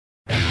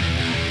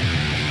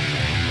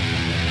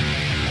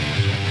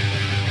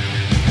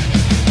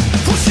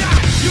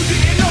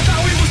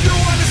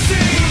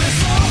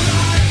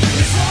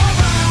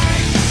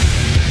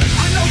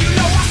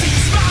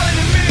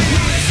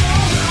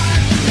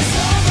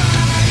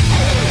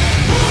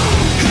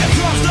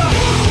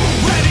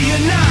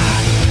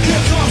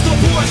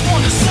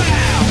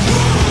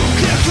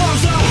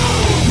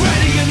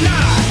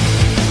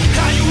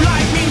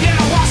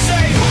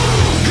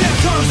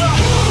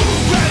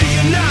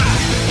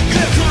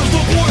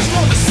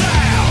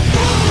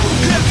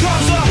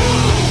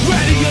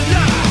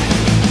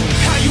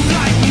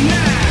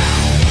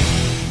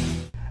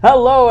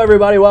Hello,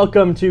 everybody.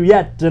 Welcome to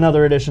yet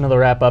another edition of the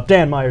Wrap Up.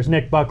 Dan Myers,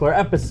 Nick Buckler,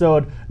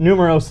 episode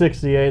numero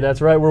 68.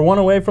 That's right. We're one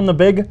away from the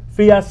big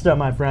fiesta,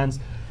 my friends.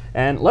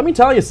 And let me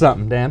tell you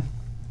something, Dan.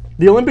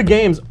 The Olympic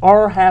Games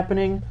are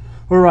happening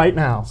right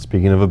now.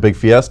 Speaking of a big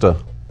fiesta.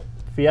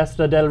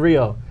 Fiesta del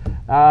Rio.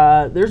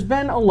 There's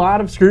been a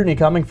lot of scrutiny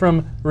coming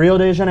from Rio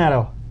de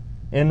Janeiro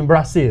in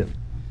Brazil.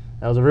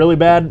 That was a really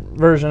bad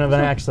version of an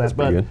accent,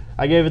 but good.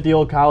 I gave it the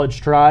old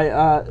college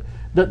try.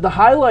 The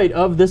highlight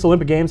of this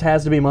Olympic Games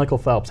has to be Michael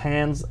Phelps,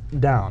 hands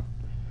down.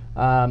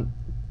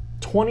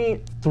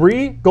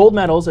 23 gold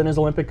medals in his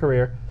Olympic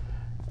career,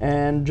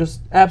 and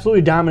just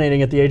absolutely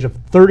dominating at the age of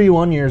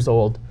 31 years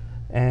old.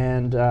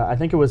 And I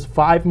think it was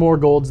 5 more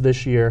golds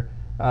this year.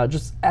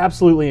 Just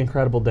absolutely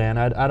incredible, Dan.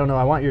 I don't know.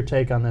 I want your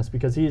take on this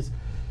because he's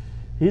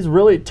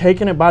really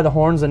taken it by the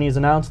horns, and he's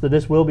announced that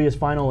this will be his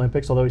final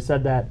Olympics, although he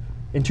said that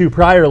in 2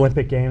 prior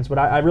Olympic Games. But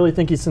I really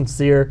think he's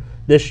sincere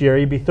this year.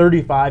 He'd be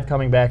 35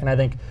 coming back, and I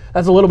think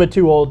that's a little bit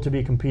too old to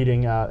be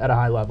competing at a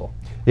high level.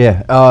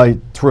 Yeah,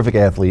 terrific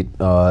athlete.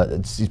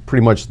 He's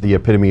pretty much the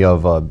epitome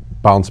of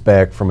bounce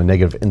back from a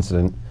negative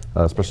incident,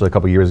 especially a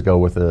couple years ago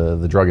with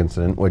the drug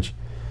incident, which,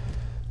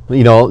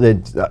 you know,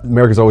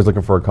 America's always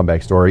looking for a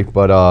comeback story.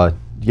 But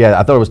yeah,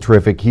 I thought it was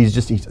terrific.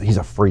 He's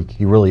a freak.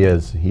 He really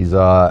is. He's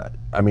I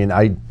mean,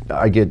 I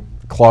get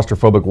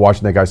claustrophobic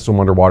watching that guy swim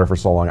underwater for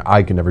so long.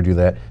 I can never do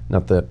that.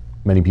 Not that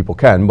many people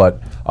can, but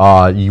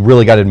you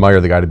really got to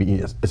admire the guy to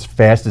be as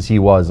fast as he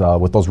was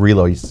with those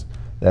relays,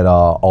 that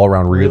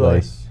all-around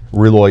relays.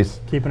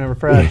 Keeping it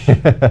fresh.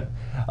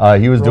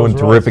 He was doing a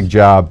terrific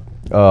job,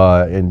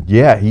 and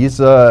yeah, he's.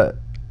 I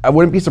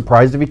wouldn't be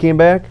surprised if he came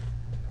back,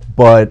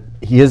 but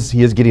he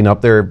is getting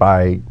up there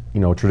by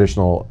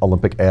traditional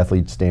Olympic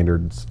athlete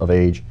standards of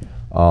age.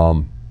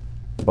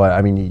 But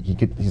I mean,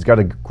 he's got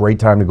a great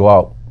time to go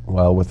out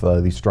with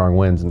these strong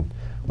winds, and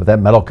with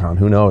that medal count,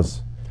 who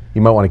knows? You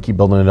might want to keep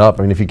building it up.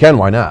 I mean, if you can,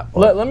 why not?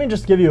 Let me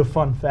just give you a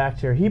fun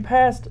fact here. He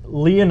passed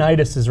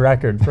Leonidas'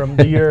 record from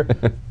the year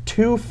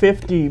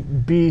 250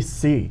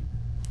 BC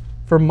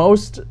for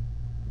most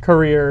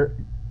career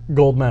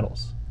gold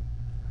medals.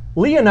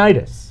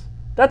 Leonidas.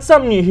 That's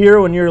something you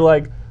hear when you're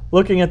like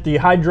looking at the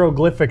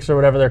hieroglyphics or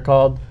whatever they're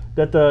called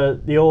that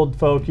the old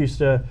folk used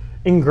to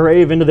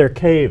engrave into their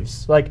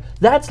caves. Like,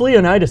 that's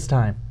Leonidas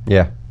time.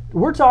 Yeah.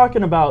 We're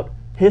talking about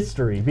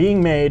history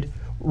being made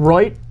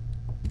right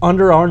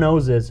under our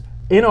noses,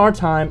 in our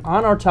time,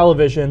 on our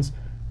televisions,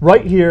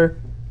 right here.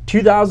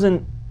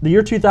 The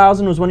year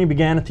 2000 was when he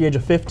began at the age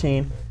of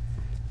 15.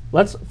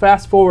 Let's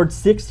fast forward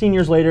 16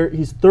 years later.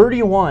 He's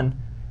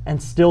 31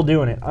 and still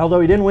doing it. Although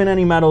he didn't win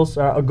any medals,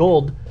 a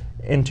gold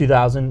in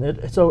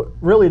 2000. So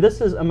really,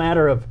 this is a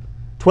matter of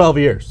 12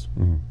 years.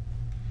 Mm-hmm.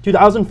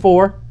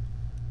 2004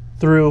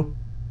 through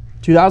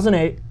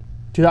 2008,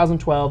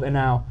 2012, and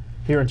now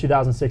here in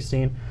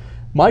 2016.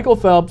 Michael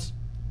Phelps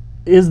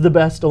is the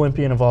best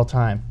Olympian of all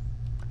time.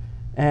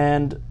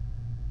 And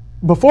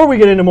before we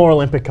get into more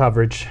Olympic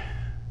coverage,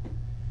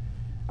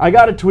 I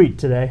got a tweet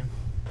today.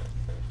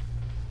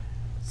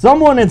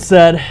 Someone had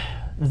said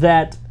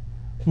that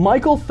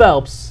Michael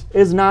Phelps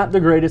is not the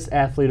greatest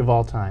athlete of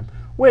all time,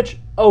 which,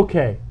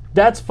 okay,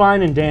 that's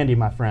fine and dandy,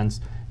 my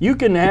friends. You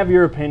can have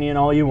your opinion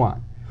all you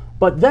want.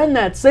 But then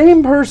that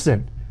same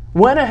person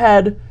went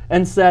ahead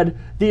and said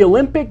the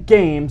Olympic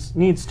Games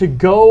needs to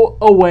go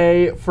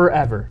away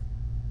forever.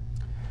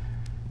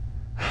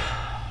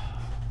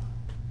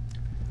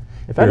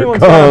 If anyone's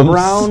got a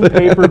brown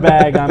paper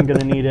bag, I'm going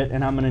to need it,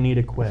 and I'm going to need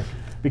it quick.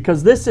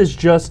 Because this is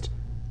just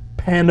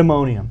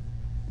pandemonium.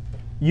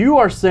 You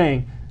are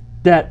saying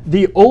that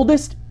the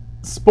oldest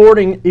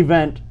sporting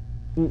event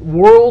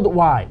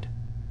worldwide,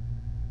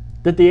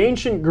 that the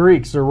ancient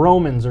Greeks or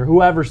Romans or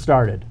whoever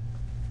started,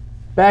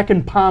 back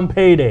in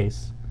Pompeii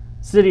days,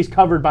 cities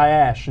covered by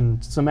ash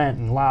and cement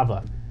and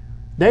lava,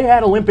 they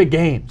had Olympic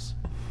Games.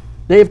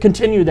 They have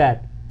continued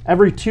that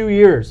every 2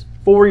 years,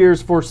 4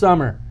 years for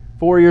summer,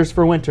 4 years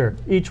for winter,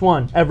 each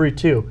one every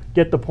 2.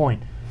 Get the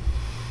point.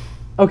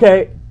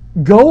 Okay,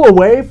 go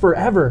away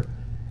forever.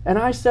 And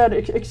I said,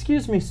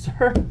 excuse me,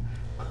 sir,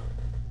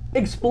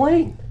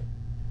 explain.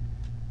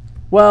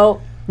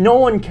 Well, no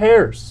one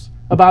cares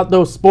about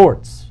those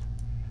sports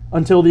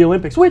until the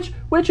Olympics, which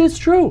is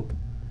true.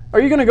 Are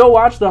you going to go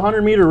watch the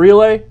 100-meter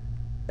relay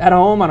at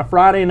home on a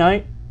Friday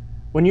night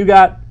when you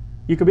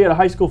could be at a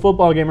high school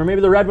football game, or maybe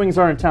the Red Wings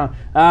are in town?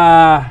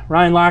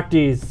 Ryan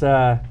Lochte's,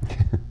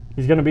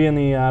 he's going to be in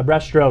the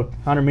breaststroke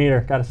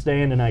 100-meter. Got to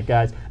stay in tonight,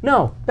 guys.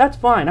 No, that's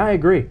fine. I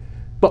agree.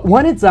 But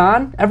when it's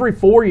on every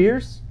 4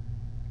 years,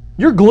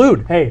 you're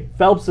glued. Hey,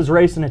 Phelps is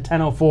racing at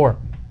 10:04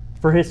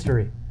 for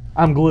history.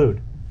 I'm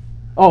glued.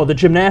 Oh, the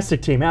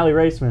gymnastic team, Allie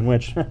Raceman,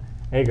 which,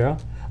 hey, girl.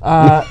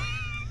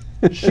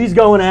 She's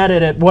going at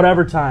it at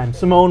whatever time.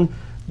 Simone,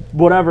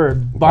 whatever,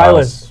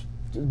 Biles.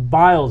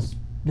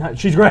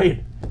 She's great.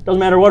 Doesn't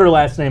matter what her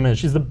last name is.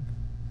 She's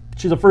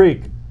a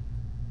freak.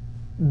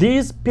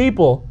 These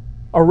people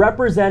are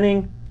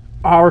representing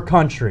our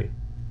country,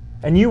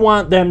 and you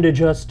want them to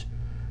just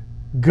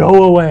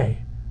go away.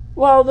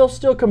 Well, they'll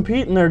still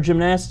compete in their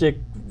gymnastic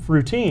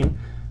routine,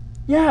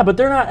 Yeah, but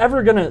they're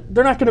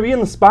not gonna be in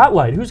the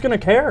spotlight. Who's gonna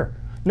care?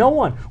 No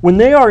one. When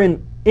they are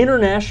in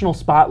international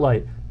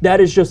spotlight, that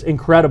is just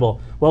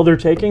incredible. Well, they're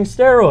taking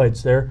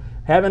steroids. They're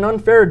having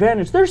unfair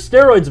advantage. There's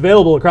steroids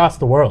available across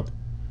the world.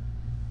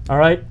 All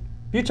right?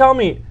 If you tell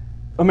me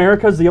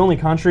America's the only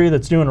country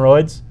that's doing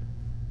roids,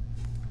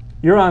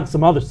 you're on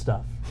some other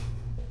stuff.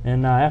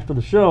 And after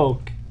the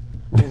show,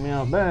 get me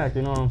out back,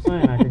 you know what I'm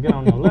saying? I could get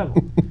on your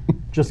level.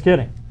 Just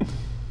kidding.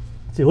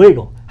 It's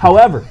illegal.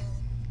 However,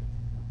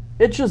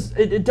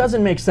 it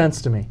doesn't make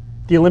sense to me,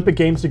 the Olympic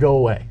Games to go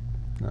away.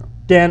 No.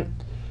 Dan,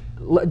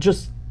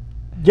 just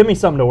give me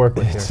something to work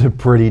with It's here. a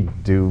pretty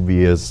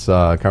dubious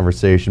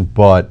conversation,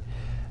 but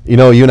you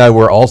know, you and I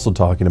were also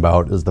talking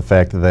about is the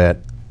fact that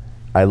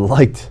I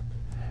liked,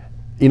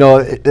 you know,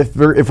 if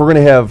we're going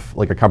to have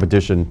like a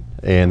competition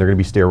and they're going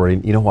to be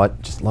steroiding, you know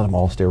what? Just let them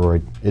all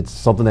steroid. It's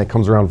something that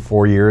comes around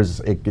 4 years.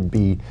 It could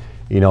be,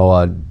 you know,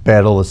 a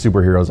battle of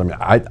superheroes. I mean,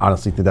 I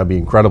honestly think that'd be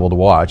incredible to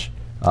watch.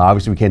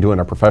 Obviously, we can't do it in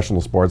our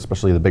professional sports,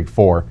 especially the Big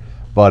Four.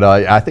 But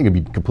I think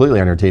it'd be completely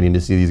entertaining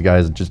to see these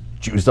guys just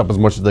juice up as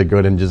much as they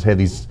could and just have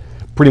these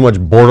pretty much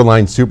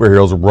borderline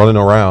superheroes running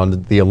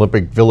around the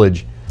Olympic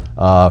Village.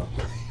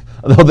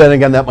 Though then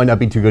again, that might not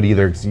be too good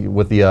either, 'cause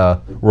with the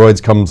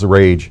roids comes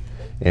rage,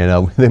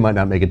 and they might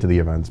not make it to the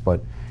events.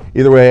 But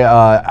either way,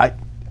 I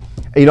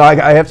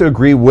have to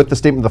agree with the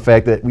statement of the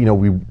fact that, you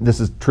know, this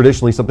is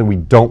traditionally something we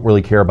don't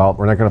really care about.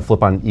 We're not going to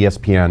flip on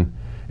ESPN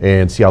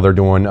and see how they're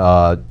doing.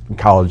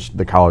 College,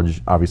 the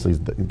college obviously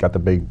got the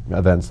big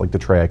events like the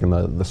track and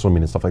the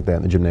swimming and stuff like that,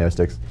 and the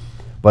gymnastics.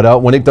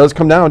 But when it does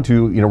come down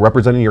to, you know,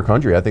 representing your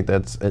country, I think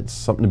it's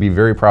something to be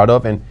very proud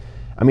of. And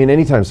I mean,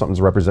 anytime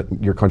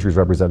your country's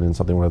represented in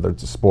something, whether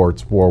it's a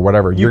sports, war,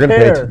 whatever, you're gonna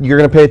pay attention.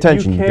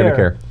 You're gonna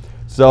care.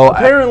 So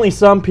apparently,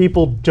 some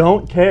people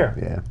don't care.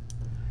 Yeah.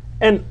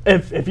 And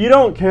if you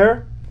don't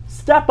care,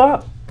 step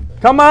up.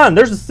 Come on,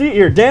 there's a seat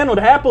here. Dan would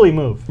happily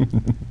move.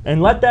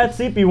 And let that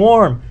seat be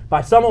warm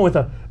by someone with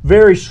a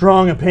very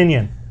strong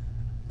opinion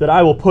that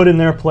I will put in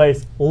their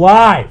place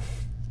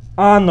live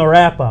on the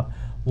wrap-up.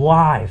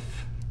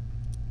 Live.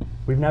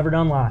 We've never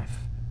done live.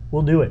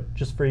 We'll do it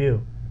just for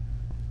you.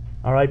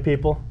 All right,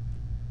 people?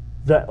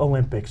 The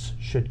Olympics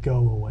should go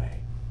away.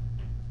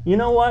 You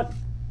know what,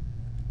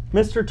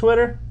 Mr.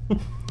 Twitter?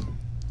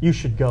 You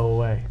should go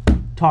away.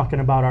 Talking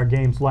about our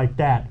games like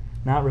that.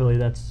 Not really,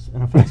 that's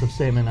an offensive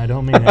statement. I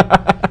don't mean it.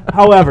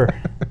 However,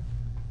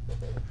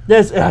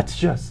 that's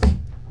just,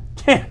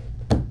 damn.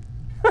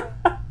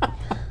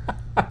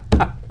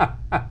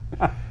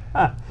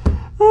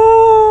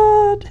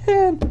 Oh,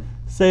 Dan.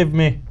 Saved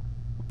me.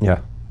 Yeah.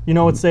 You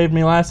know what saved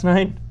me last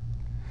night?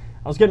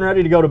 I was getting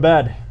ready to go to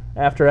bed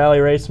after Allie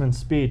Raceman's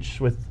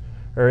speech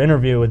her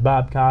interview with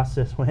Bob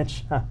Costas,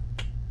 which,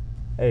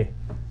 hey,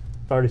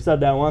 I've already said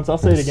that once. I'll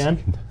say it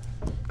again.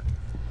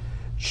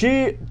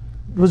 She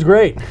was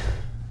great.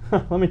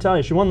 Let me tell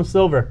you, she won the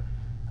silver.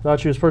 I thought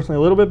she was personally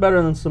a little bit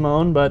better than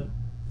Simone, but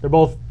they're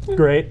both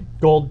great.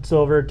 Gold,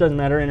 silver, it doesn't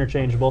matter,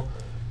 interchangeable.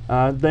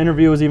 The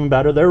interview was even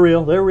better. They're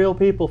real. They're real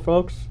people,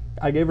 folks.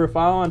 I gave her a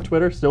follow on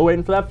Twitter. Still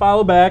waiting for that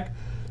follow back.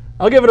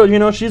 I'll give it a, you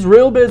know, she's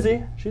real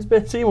busy. She's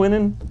busy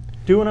winning,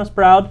 doing us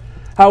proud.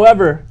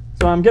 However,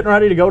 so I'm getting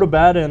ready to go to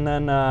bed, and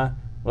then,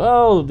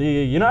 well, the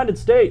United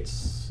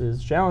States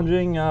is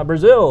challenging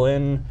Brazil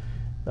in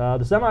the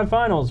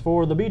semifinals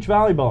for the beach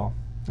volleyball.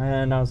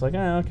 And I was like,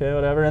 okay,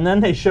 whatever. And then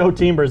they show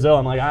Team Brazil.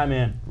 I'm like, I'm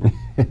in.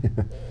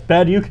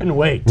 Bed, you can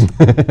wait.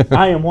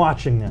 I am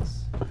watching this.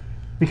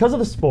 Because of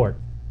the sport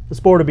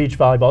of beach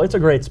volleyball. It's a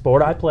great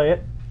sport. I play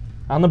it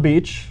on the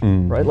beach,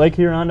 right? Lake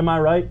Huron to my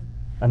right,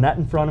 a net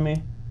in front of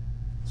me,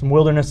 some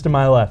wilderness to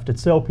my left.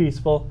 It's so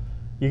peaceful.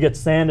 You get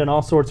sand in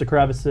all sorts of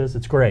crevices.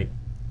 It's great.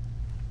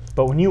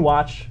 But when you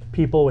watch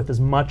people with as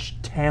much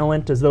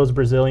talent as those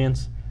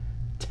Brazilians,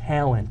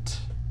 talent.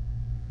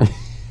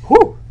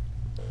 Whew.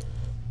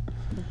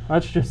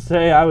 Let's just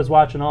say I was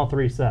watching all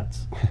 3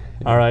 sets.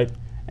 All right.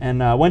 And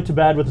went to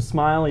bed with a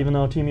smile, even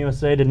though Team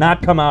USA did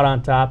not come out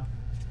on top.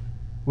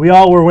 We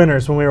all were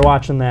winners when we were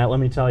watching that, let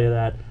me tell you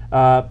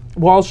that.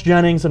 Walsh,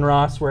 Jennings, and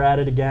Ross were at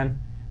it again.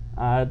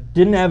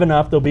 Didn't have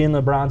enough. They'll be in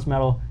the bronze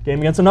medal game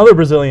against another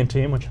Brazilian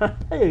team, which,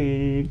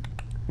 hey,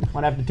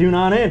 might have to tune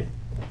on in.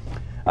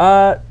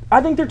 I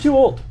think they're too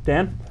old,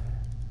 Dan.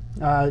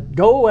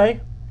 Go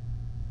away.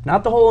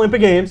 Not the whole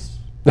Olympic Games.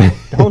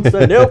 Don't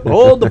say, nope,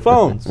 hold the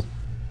phones.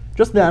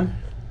 Just them.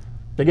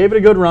 They gave it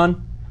a good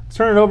run. Let's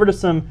turn it over to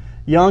some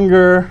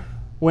younger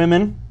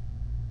women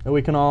that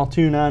we can all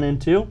tune on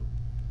into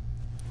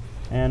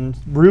and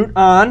root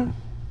on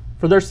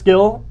for their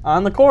skill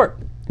on the court.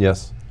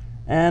 Yes.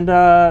 And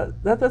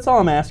that's all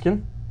I'm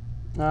asking.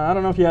 I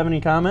don't know if you have any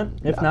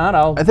comment. If not,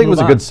 I think it was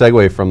a good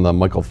segue from the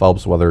Michael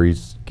Phelps, whether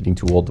he's getting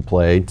too old to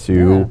play,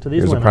 to these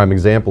here's women. a prime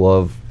example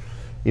of,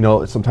 you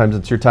know, sometimes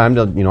it's your time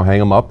to, you know, hang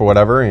them up or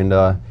whatever. And,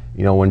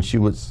 you know, when she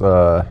was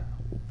Walsh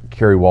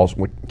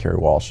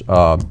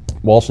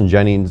and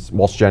Jennings,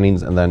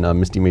 and then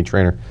Misty May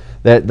Trainer,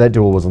 that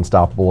duel was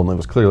unstoppable, and it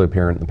was clearly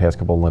apparent in the past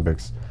couple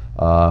Olympics.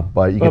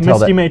 But you can tell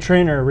Misty May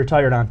Trainer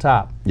retired on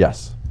top.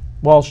 Yes.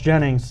 Walsh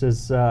Jennings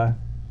is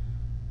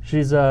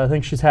She's, I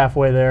think she's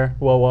halfway there.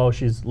 Whoa,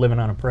 she's living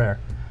on a prayer.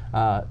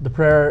 The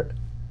prayer,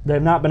 they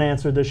have not been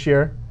answered this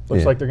year.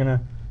 Looks like they're going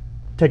to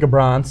take a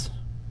bronze.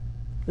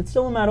 It's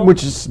still a medal,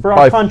 which is for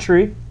our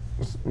country.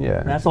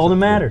 Yeah, that's all that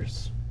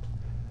matters.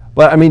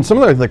 But I mean, some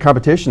of the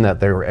competition that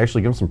they were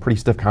actually giving some pretty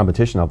stiff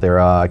competition out there.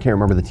 I can't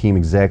remember the team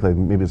exactly.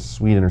 Maybe it's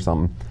Sweden or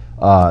something.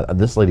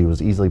 This lady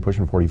was easily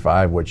pushing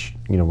 45, which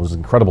was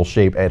incredible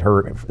shape at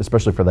her,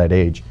 especially for that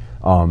age.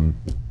 And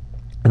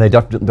they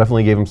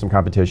definitely gave him some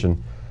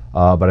competition.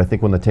 But I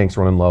think when the tank's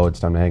running low, it's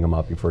time to hang them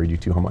up before you do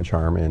too much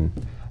harm. And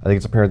I think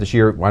it's apparent this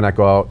year. Why not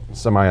go out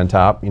semi on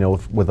top,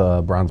 with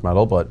a bronze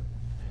medal? But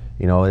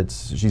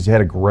she's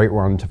had a great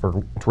run,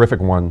 terrific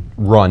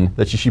run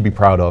that she should be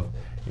proud of.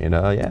 And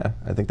yeah,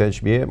 I think that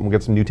should be it. We'll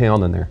get some new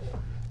talent in there.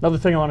 Another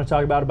thing I want to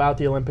talk about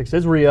the Olympics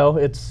is Rio.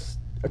 It's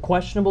a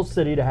questionable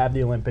city to have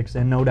the Olympics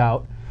in, no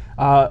doubt.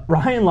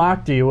 Ryan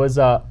Lochte was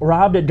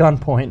robbed at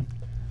gunpoint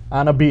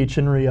on a beach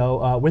in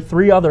Rio with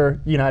 3 other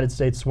United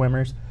States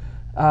swimmers.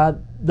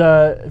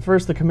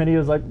 The committee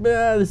was like,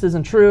 this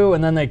isn't true,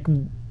 and then they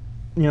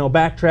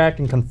backtracked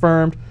and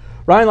confirmed.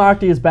 Ryan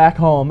Lochte is back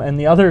home, and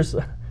the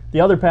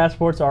other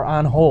passports are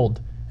on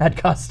hold at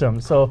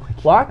customs. So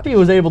Lochte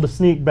was able to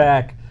sneak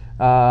back,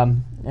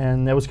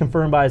 and it was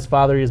confirmed by his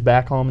father. He is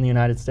back home in the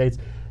United States.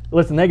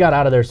 Listen, they got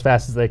out of there as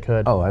fast as they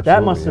could. Oh, absolutely.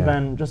 That must have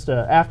been just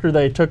after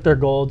they took their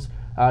golds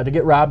to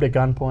get robbed at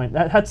gunpoint.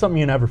 That's something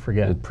you never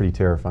forget. It's pretty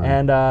terrifying.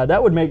 And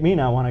that would make me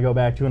now want to go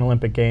back to an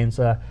Olympic Games.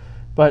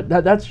 But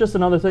that's just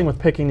another thing with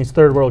picking these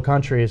third world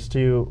countries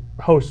to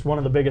host one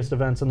of the biggest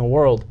events in the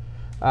world.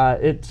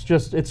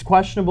 It's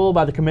questionable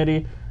by the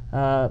committee.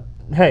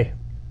 Hey,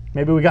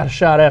 maybe we got a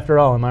shot after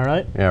all. Am I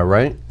right? Yeah,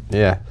 right.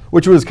 Yeah,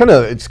 which was kind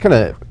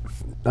of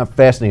not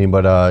fascinating,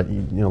 but a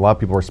lot of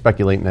people were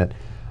speculating that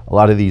a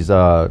lot of these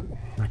not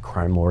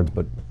crime lords,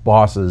 but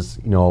bosses,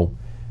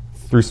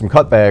 threw some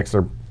cutbacks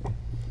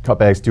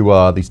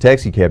to these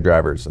taxi cab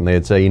drivers, and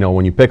they'd say,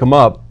 when you pick them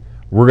up,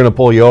 we're going to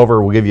pull you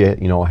over. We'll give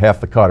you,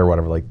 half the cut or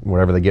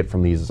whatever they get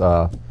from these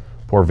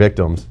poor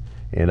victims.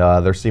 And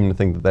they're seeming to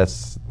think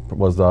that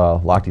was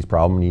Lochte's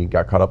problem, and he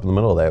got caught up in the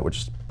middle of that, which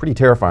is pretty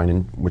terrifying,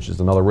 and which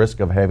is another risk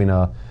of having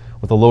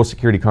with a low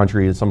security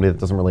country, is somebody that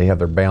doesn't really have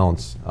their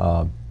balance,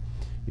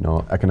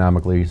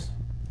 economically.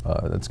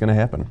 That's going to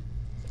happen.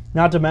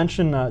 Not to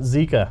mention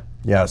Zika.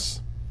 Yes.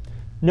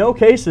 No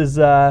cases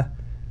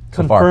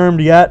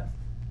confirmed yet.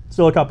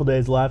 Still a couple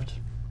days left.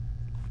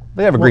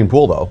 They have a green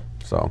pool though.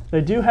 So.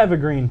 They do have a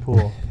green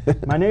pool.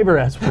 My neighbor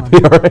has one.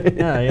 Right.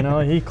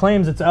 Yeah, he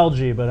claims it's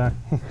algae, but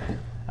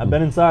I've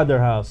been inside their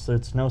house.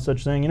 It's no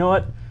such thing. You know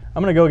what?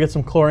 I'm gonna go get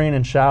some chlorine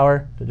and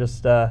shower to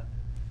just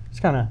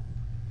kind of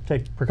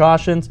take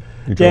precautions.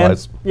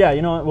 Neutralize. Dan, yeah,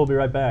 you know what? We'll be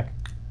right back.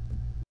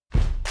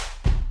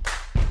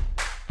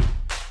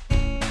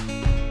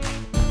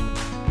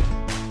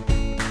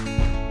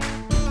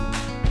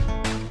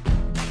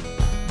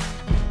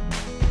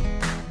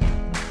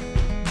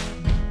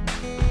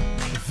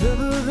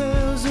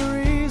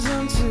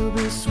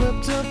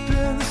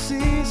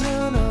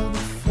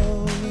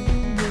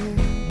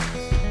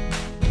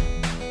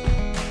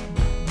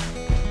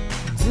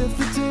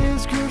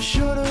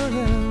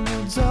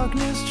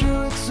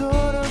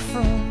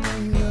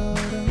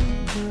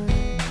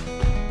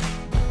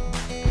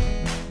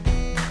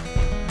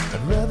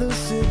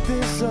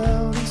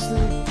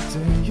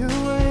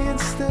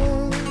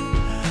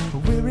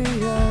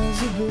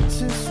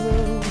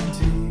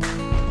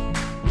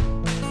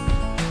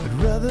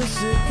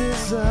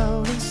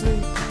 Out and sleep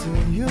the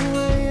day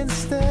away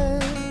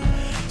instead,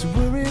 to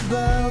worry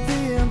about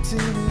the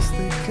emptiness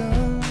that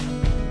comes.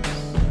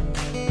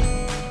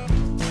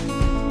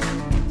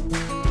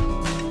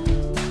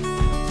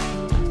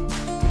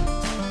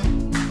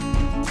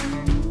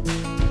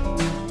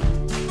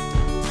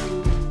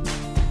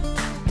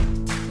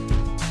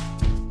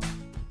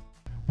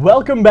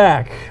 Welcome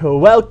back,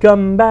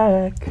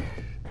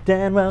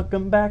 Dan.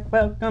 Welcome back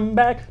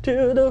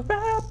to the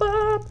wrap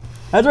up.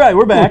 That's right,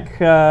 we're back.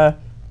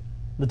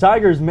 The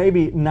Tigers,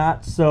 maybe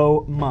not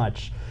so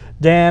much.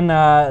 Dan,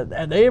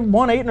 they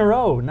won 8 in a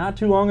row not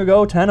too long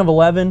ago, 10 of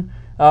 11.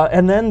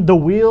 And then the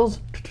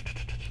wheels,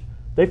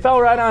 they fell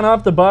right on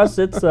off the bus.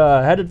 It's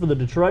headed for the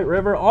Detroit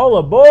River. All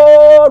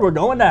aboard, we're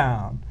going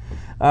down.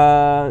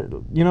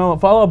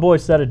 Fall Out Boy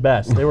said it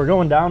best. They were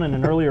going down in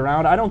an earlier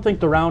round. I don't think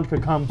the round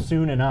could come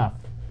soon enough.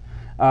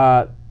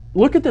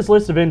 Look at this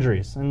list of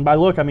injuries. And by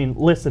look, I mean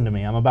listen to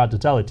me. I'm about to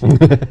tell it to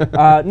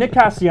you. Nick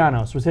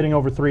Castellanos was hitting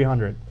over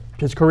 300.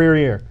 His career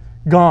year.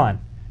 Gone.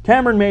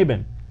 Cameron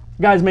Maben,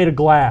 guy's made of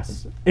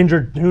glass.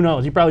 Injured, who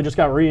knows? He probably just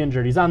got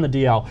re-injured. He's on the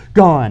DL.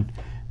 Gone.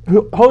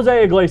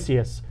 Jose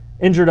Iglesias,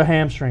 injured a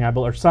hamstring, I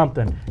believe, or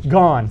something.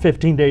 Gone.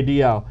 15-day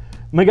DL.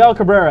 Miguel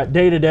Cabrera,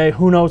 day-to-day.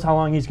 Who knows how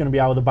long he's going to be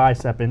out with a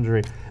bicep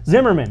injury.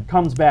 Zimmerman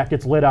comes back,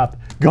 gets lit up.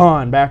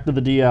 Gone. Back to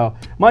the DL.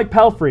 Mike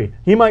Pelfrey,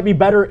 he might be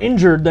better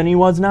injured than he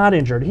was not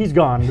injured. He's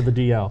gone to the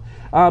DL.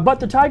 But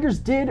the Tigers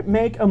did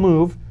make a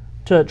move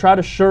to try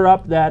to shore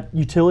up that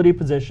utility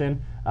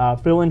position.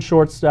 Fill in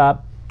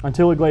shortstop.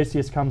 until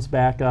Iglesias comes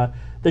back.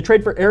 They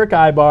trade for Eric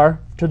Ibar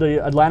to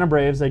the Atlanta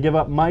Braves. They give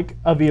up Mike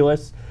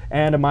Aviles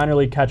and a minor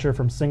league catcher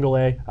from Single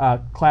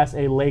A, Class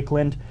A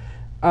Lakeland.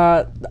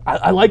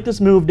 I like this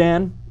move,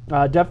 Dan.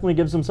 Definitely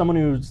gives them someone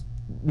who's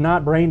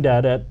not brain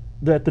dead at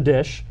the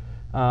dish.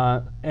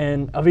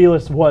 And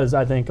Aviles was,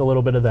 I think, a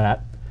little bit of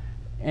that.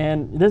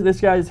 And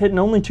this guy's hitting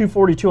only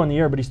 242 on the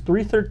year, but he's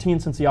 313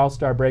 since the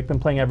All-Star break, been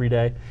playing every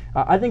day.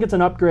 I think it's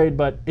an upgrade,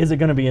 but is it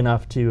going to be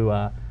enough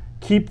to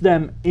keep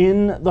them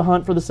in the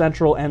hunt for the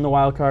Central and the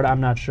wild card? I'm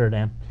not sure,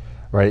 Dan.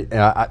 Right.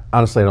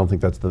 Honestly, I don't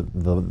think that's the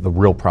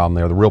real problem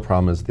there. The real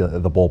problem is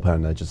the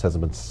bullpen that just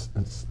hasn't been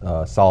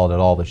solid at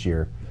all this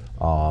year.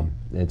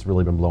 It's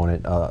really been blowing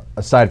it.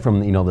 Aside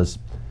from this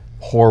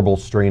horrible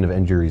strain of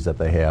injuries that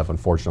they have,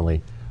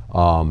 unfortunately,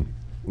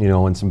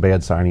 and some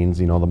bad signings.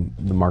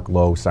 The Mark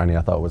Lowe signing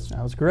I thought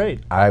was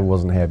great. I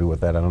wasn't happy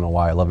with that. I don't know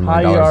why. $11 million.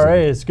 High ERA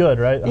is good,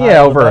 right?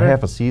 Yeah, over a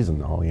half a season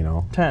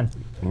though. 10.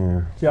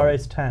 Yeah. ERA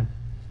is 10.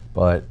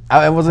 But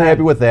I wasn't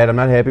happy with that. I'm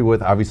not happy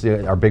with,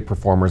 obviously, our big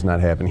performer's not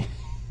happening.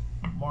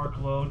 Mark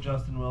Lowe,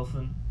 Justin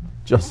Wilson.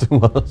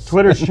 Justin Wilson.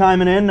 Twitter's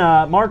chiming in.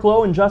 Mark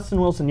Lowe and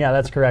Justin Wilson. Yeah,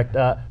 that's correct.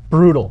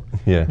 Brutal.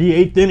 Yeah. The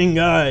eighth inning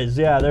guys.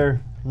 Yeah,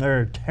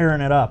 they're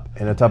tearing it up.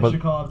 And on top We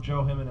should call up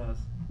Joe Jimenez.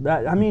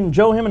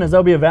 Joe Jimenez,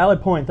 that'll be a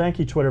valid point. Thank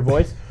you, Twitter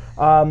voice.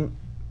 Joe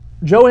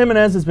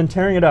Jimenez has been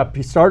tearing it up.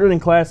 He started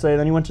in Class A,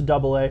 then he went to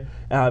Double A,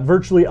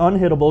 virtually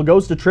unhittable,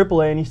 goes to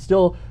Triple A, and he's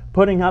still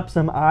putting up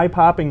some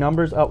eye-popping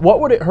numbers. What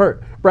would it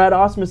hurt? Brad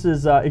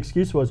Ausmus's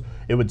excuse was,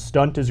 it would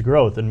stunt his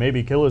growth and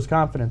maybe kill his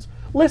confidence.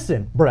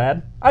 Listen,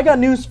 Brad, I got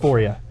news for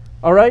you,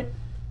 all right?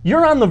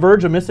 You're on the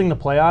verge of missing the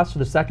playoffs for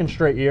the second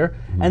straight year,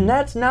 and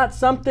that's not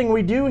something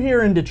we do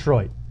here in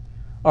Detroit,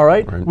 all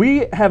right?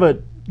 We have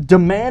a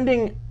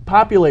demanding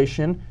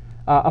population,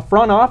 a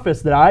front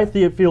office that I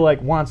feel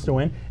like wants to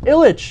win.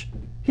 Illich,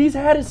 he's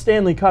had his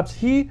Stanley Cups.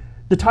 The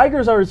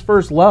Tigers are his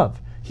first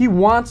love. He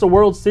wants a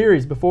World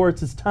Series before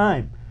it's his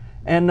time.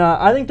 And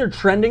I think they're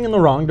trending in the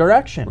wrong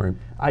direction. Right.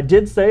 I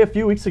did say a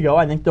few weeks ago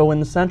I think they'll win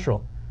the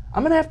Central.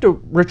 I'm going to have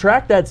to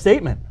retract that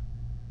statement.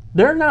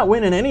 They're not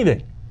winning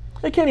anything.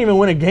 They can't even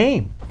win a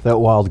game. That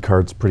wild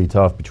card's pretty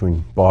tough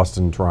between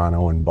Boston,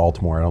 Toronto, and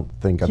Baltimore. I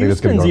think it's going to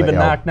Houston's go even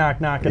that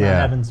knocking on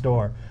heaven's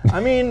door.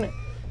 I mean,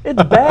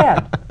 it's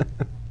bad.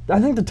 I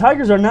think the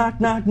Tigers are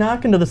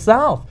knocking to the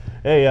south.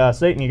 Hey,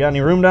 Satan, you got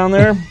any room down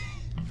there?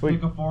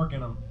 Stick a fork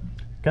in them.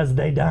 Because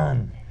they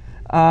done.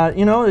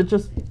 It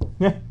just,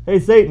 hey,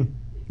 Satan,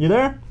 you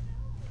there?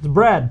 It's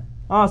Brad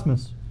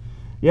Ausmus.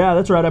 Yeah,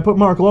 that's right. I put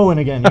Mark Lowe in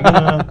again.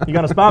 You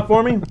got a spot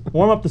for me?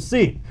 Warm up the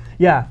seat.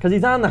 Yeah, because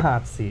he's on the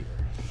hot seat.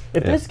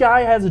 If this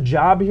guy has a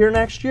job here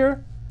next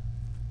year,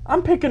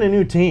 I'm picking a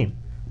new team.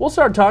 We'll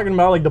start talking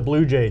about like the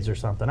Blue Jays or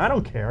something. I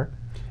don't care.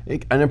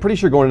 And I'm pretty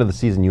sure going into the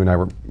season, you and I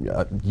were,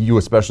 you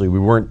especially, we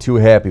weren't too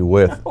happy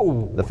with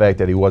the fact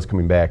that he was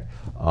coming back.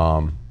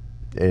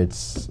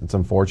 It's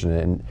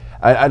unfortunate, and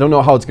I don't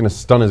know how it's going to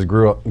stun his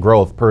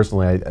growth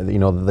personally.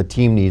 The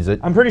team needs it.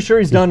 I'm pretty sure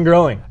he's done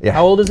growing. Yeah.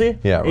 How old is he?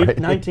 Yeah, right.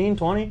 19,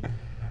 20? I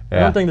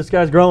Yeah. don't think this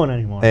guy's growing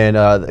anymore. And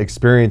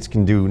experience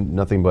can do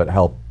nothing but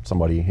help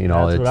somebody.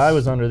 That's what I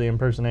was under the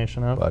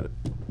impersonation of. But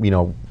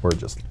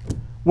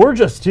We're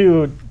just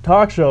two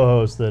talk show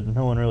hosts that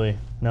no one really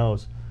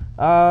knows.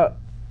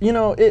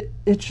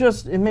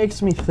 It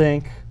makes me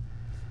think,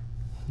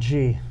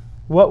 gee,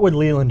 what would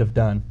Leland have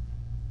done?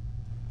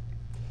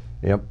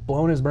 Yep.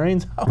 Blown his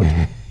brains out?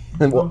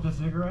 Smoked a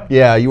cigarette?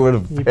 Yeah, you would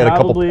have had a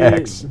couple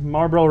packs.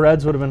 Marlboro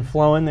Reds would have been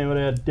flowing. They would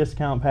have had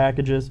discount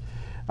packages.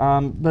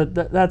 But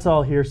that's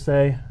all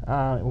hearsay.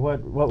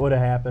 What would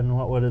have happened?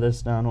 What would have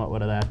this done? What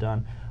would have that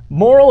done?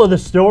 Moral of the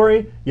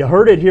story, you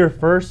heard it here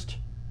first.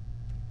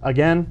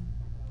 Again,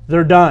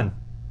 they're done.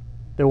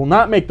 They will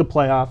not make the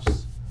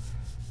playoffs.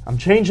 I'm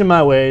changing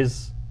my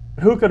ways.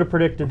 Who could have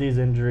predicted these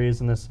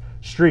injuries and this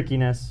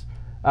streakiness?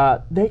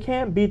 They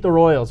can't beat the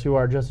Royals, who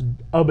are just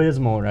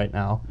abysmal right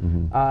now.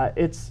 Mm-hmm.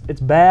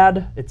 It's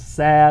bad. It's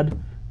sad.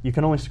 You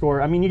can only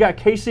score. I mean, you got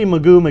Casey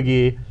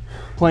McGee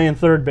playing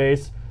third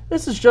base.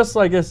 This is just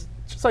like this.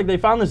 Just like they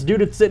found this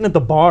dude sitting at the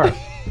bar.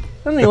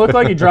 Doesn't he look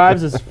like he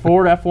drives his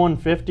Ford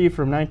F-150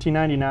 from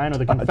 1999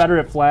 with a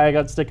Confederate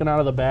flag sticking out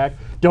of the back?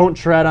 Don't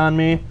tread on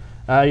me.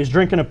 He's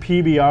drinking a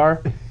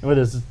PBR with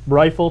his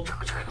rifle.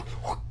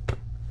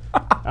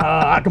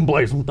 I can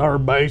play some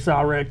third base,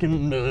 I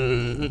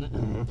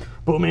reckon.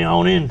 Put me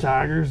on in,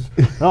 Tigers.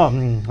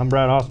 I'm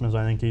Brad Ausmus.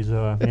 I think he's,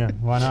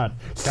 why not?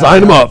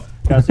 Sign him up.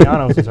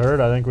 Castellanos is hurt.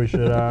 I think we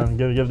should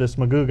give this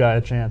Magoo guy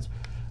a chance.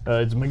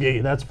 It's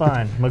McGee. That's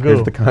fine. Magoo.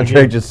 Here's the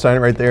contract. Just sign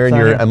it right there, and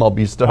you're an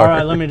MLB star. All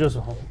right, let me just.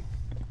 All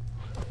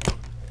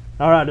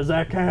right, does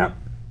that count?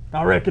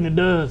 I reckon it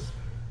does.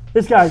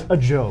 This guy's a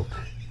joke.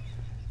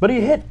 But he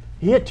hit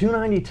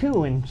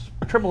 292 in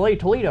AAA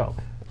Toledo.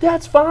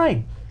 That's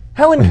fine.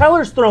 Helen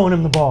Keller's throwing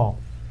him the ball.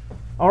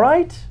 All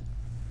right?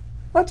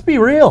 Let's be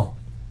real.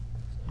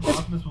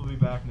 Ausmus will be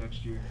back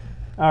next year.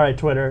 All right,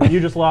 Twitter, you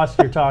just lost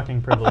your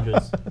talking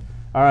privileges.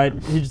 All right,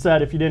 he just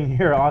said if you didn't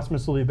hear,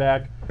 Ausmus will be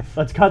back.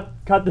 Let's cut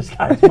this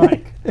guy's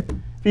mic. If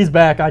he's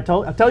back, I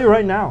tell you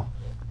right now,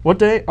 What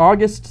day?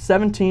 August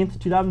 17th,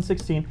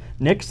 2016.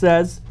 Nick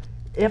says,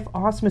 if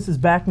Ausmus is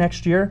back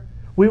next year,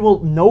 we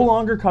will no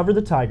longer cover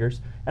the Tigers,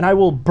 and I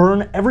will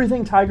burn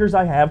everything Tigers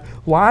I have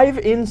live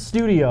in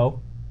studio,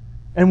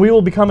 and we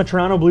will become a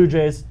Toronto Blue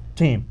Jays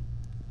team.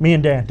 Me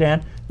and Dan.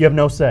 Dan, you have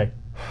no say.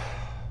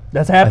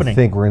 That's happening. I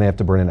think we're going to have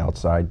to burn it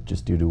outside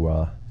just due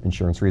to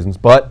insurance reasons.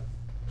 But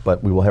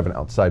we will have an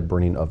outside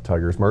burning of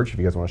Tigers merch if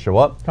you guys want to show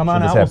up. Come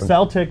on out. We'll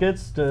sell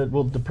tickets.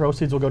 The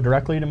proceeds will go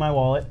directly to my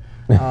wallet.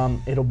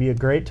 It'll be a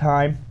great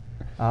time.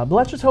 But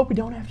let's just hope we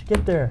don't have to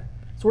get there.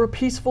 So we're a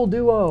peaceful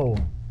duo.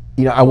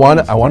 You know, I want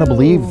to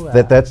believe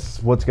that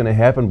that's what's going to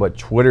happen, but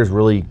Twitter's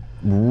really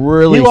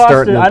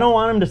starting. I don't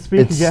want him to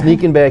speak it's again.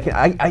 Sneaking back.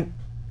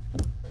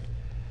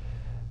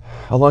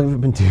 How long have you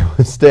been dealing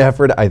with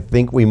Stafford? I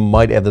think we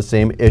might have the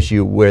same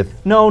issue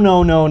with. No,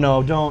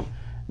 don't.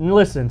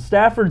 Listen,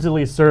 Stafford's at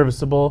least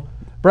serviceable.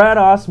 Brad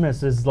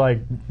Ausmus is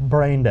like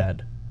brain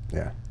dead.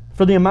 Yeah.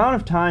 For the amount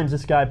of times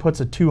this guy puts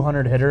a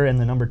 200 hitter in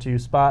the number 2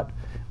 spot,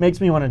 makes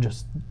me want to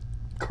just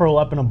curl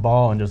up in a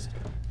ball and just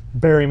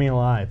bury me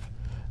alive.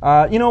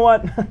 You know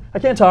what? I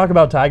can't talk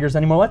about Tigers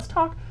anymore. Let's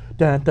talk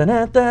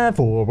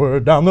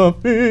forward down the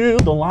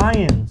field. The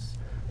Lions.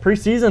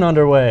 Preseason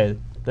underway.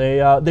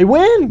 They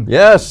win.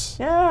 Yes.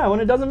 Yeah,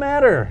 when it doesn't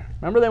matter.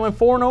 Remember they went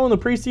 4-0 in the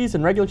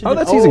preseason, regular season. How'd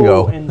that season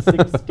go?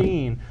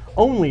 0-16.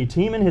 Only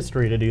team in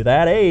history to do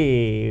that.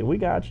 Hey, we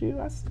got you.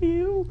 I see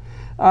you.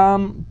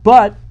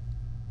 But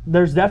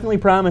there's definitely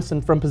promise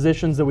from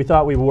positions that we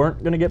thought we weren't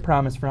going to get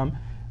promise from,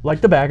 like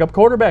the backup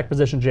quarterback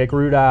position, Jake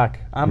Rudock.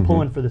 I'm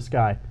pulling for this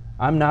guy.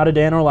 I'm not a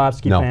Dan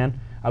Orlovsky fan.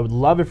 I would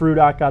love if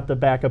Rudock got the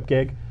backup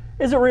gig.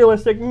 Is it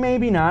realistic?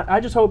 Maybe not.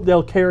 I just hope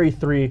they'll carry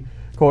 3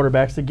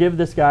 quarterbacks to give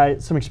this guy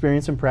some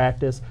experience in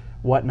practice,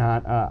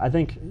 whatnot. I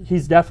think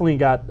he's definitely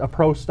got a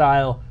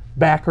pro-style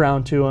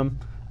background to him.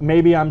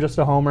 Maybe I'm just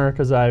a homer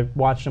because I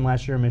watched him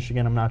last year in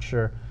Michigan. I'm not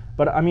sure.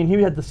 But, I mean, he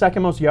had the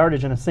second most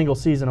yardage in a single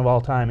season of all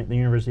time at the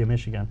University of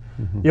Michigan.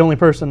 The only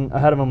person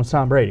ahead of him was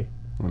Tom Brady.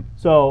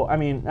 So, I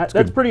mean, that's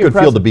pretty impressive. Good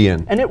field to be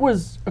in. And it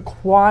was a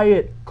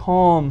quiet,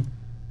 calm,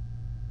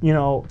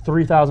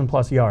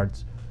 3,000-plus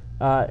yards.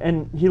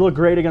 And he looked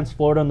great against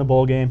Florida in the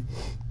bowl game.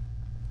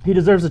 He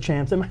deserves a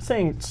chance. Am I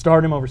saying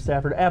start him over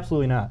Stafford?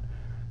 Absolutely not.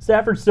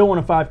 Stafford's still one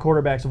of 5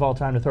 quarterbacks of all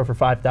time to throw for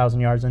 5,000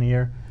 yards in a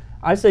year.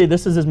 I say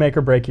this is his make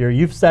or break year.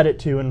 You've said it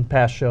too in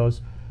past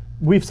shows.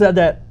 We've said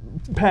that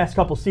past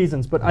couple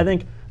seasons, but I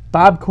think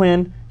Bob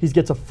Quinn, he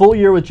gets a full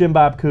year with Jim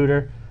Bob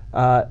Cooter.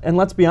 And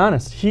let's be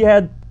honest, he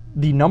had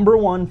the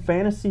 #1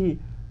 fantasy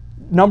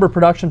number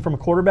production from a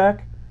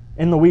quarterback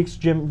in the weeks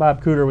Jim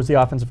Bob Cooter was the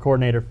offensive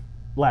coordinator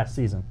last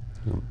season.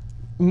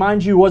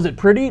 Mind you, was it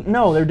pretty?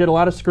 No, they did a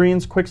lot of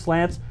screens, quick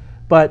slants,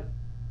 but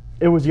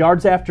it was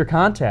yards after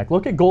contact.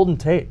 Look at Golden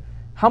Tate.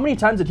 How many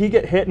times did he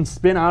get hit and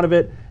spin out of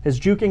it? His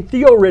juking.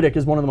 Theo Riddick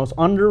is one of the most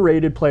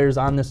underrated players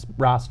on this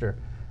roster.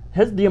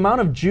 The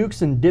amount of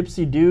jukes and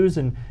dipsy-doos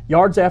and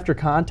yards after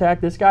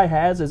contact this guy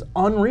has is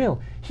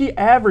unreal. He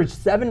averaged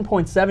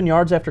 7.7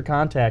 yards after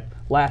contact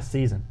last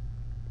season.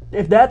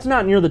 If that's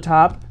not near the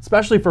top,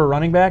 especially for a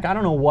running back, I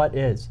don't know what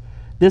is.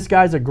 This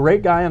guy's a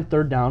great guy on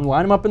 3rd down.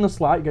 Line him up in the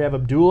slot. You could have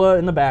Abdullah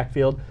in the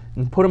backfield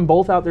and put them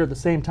both out there at the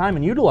same time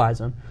and utilize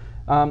them.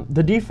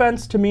 The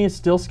defense, to me, is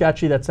still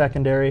sketchy, that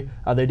secondary.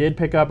 They did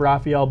pick up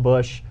Raphael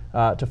Bush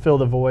to fill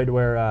the void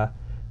where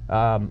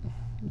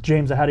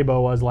James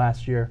Ahadibo was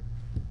last year.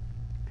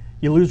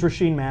 You lose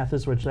Rasheed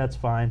Mathis, which that's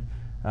fine.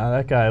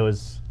 That guy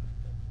was...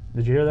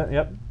 Did you hear that?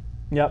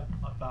 Yep.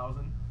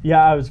 1,000.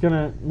 Yeah, I was going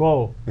to...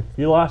 Whoa.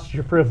 You lost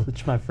your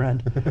privilege, my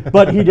friend.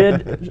 But he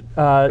did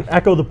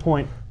echo the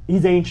point.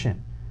 He's ancient.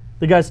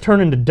 The guy's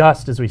turning to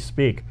dust as we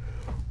speak.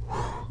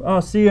 Oh,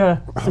 see ya,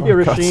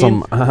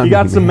 Rasheed. You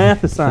got some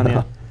Mathis on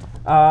you.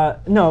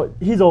 No,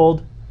 he's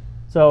old.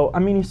 So, I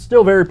mean, he's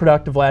still very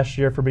productive last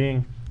year for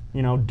being,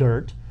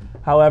 dirt.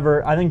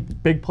 However, I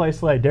think big play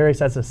Slay Darius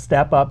has to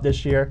step up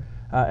this year.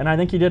 And I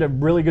think he did a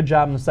really good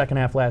job in the second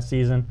half last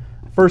season.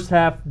 First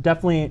half,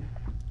 definitely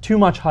too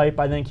much hype.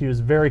 I think he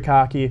was very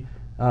cocky.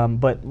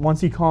 But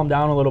once he calmed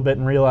down a little bit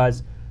and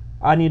realized,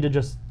 I need to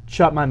just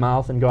shut my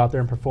mouth and go out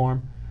there and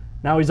perform.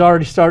 Now he's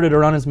already started to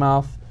run his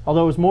mouth,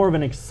 although it was more of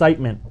an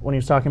excitement when he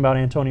was talking about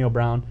Antonio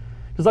Brown.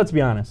 Because let's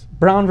be honest,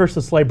 Brown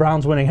versus Slay,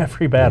 Brown's winning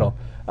every battle.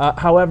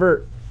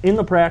 However, in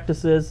the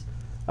practices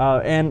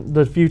and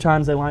the few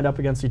times they lined up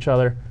against each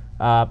other,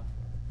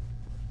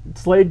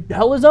 Slay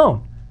held his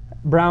own.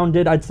 Brown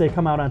did, I'd say,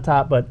 come out on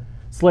top, but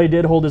Slay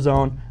did hold his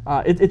own.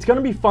 It's going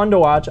to be fun to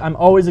watch. I'm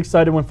always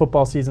excited when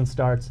football season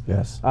starts.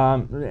 Yes.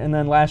 And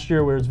then last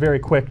year, we was very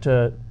quick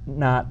to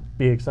not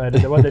be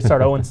excited. What did they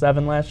start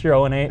 0-7 last year?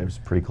 0-8. It was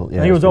pretty cool. Yeah,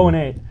 I think it was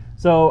 0-8.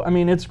 So I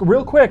mean, it's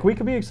real quick. We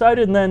could be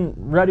excited and then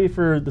ready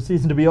for the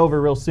season to be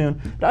over real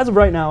soon. But as of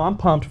right now, I'm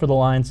pumped for the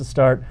Lions to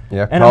start.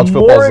 Yeah. And I'm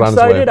more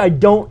excited. I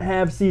don't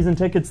have season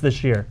tickets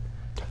this year.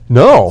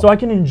 No. So I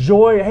can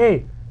enjoy.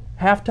 Hey,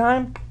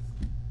 halftime.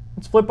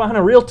 Let's flip behind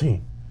a real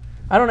team.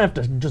 I don't have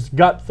to just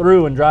gut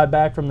through and drive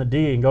back from the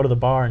D and go to the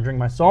bar and drink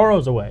my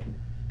sorrows away.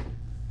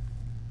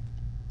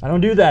 I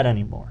don't do that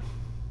anymore.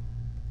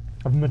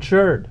 I've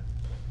matured.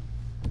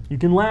 You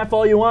can laugh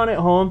all you want at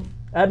home.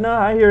 Edna,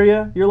 I hear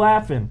you. You're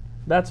laughing.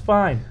 That's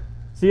fine.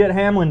 See you at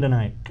Hamlin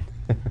tonight.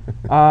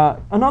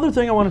 Another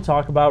thing I want to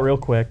talk about real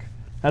quick.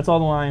 That's all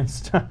the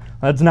Lions.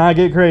 Let's not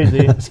get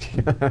crazy.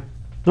 The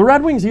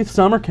Red Wings Youth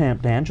Summer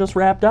Camp, Dan, just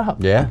wrapped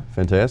up. Yeah,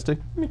 fantastic.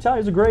 Let me tell you,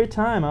 it was a great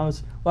time. I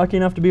was lucky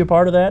enough to be a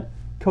part of that.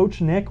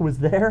 Coach Nick was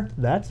there.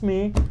 That's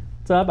me.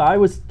 What's up? I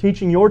was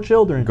teaching your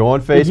children. Go on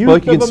the Facebook.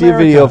 youth You can of see a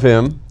video of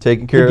America, him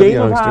taking care the of the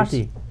game of youngsters.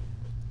 hockey.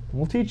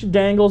 We'll teach you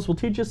dangles. We'll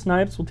teach you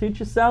snipes. We'll teach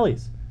you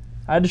sellies.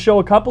 I had to show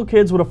a couple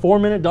kids what a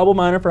 4-minute double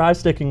minor for high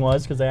sticking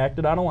was because they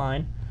acted out of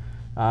line.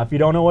 If you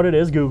don't know what it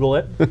is, Google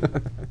it.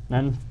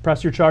 And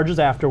press your charges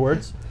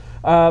afterwards.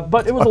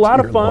 But it was a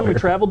lot of fun. We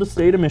traveled the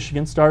state of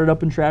Michigan, started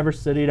up in Traverse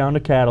City down to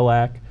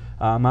Cadillac,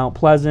 Mount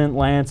Pleasant,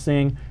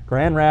 Lansing,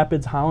 Grand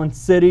Rapids, Holland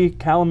City,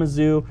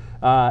 Kalamazoo,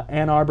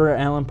 Ann Arbor,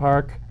 Allen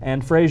Park,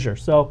 and Fraser.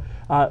 So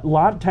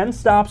 10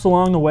 stops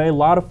along the way, a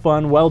lot of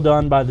fun, well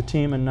done by the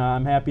team, and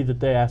I'm happy that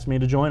they asked me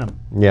to join them.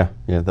 Yeah,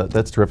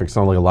 that's terrific.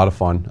 Sounds like a lot of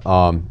fun.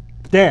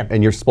 Dan.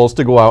 And you're supposed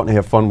to go out and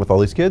have fun with all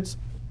these kids,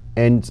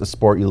 and it's a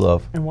sport you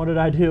love. And what did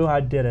I do? I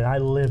did it. I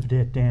lived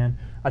it, Dan.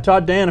 I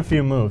taught Dan a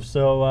few moves,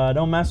 so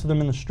don't mess with him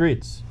in the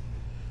streets.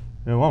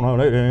 Yeah,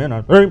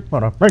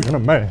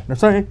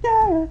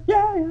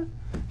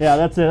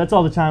 that's it. That's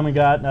all the time we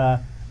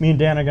got. Me and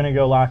Dan are going to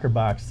go locker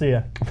box. See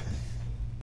ya.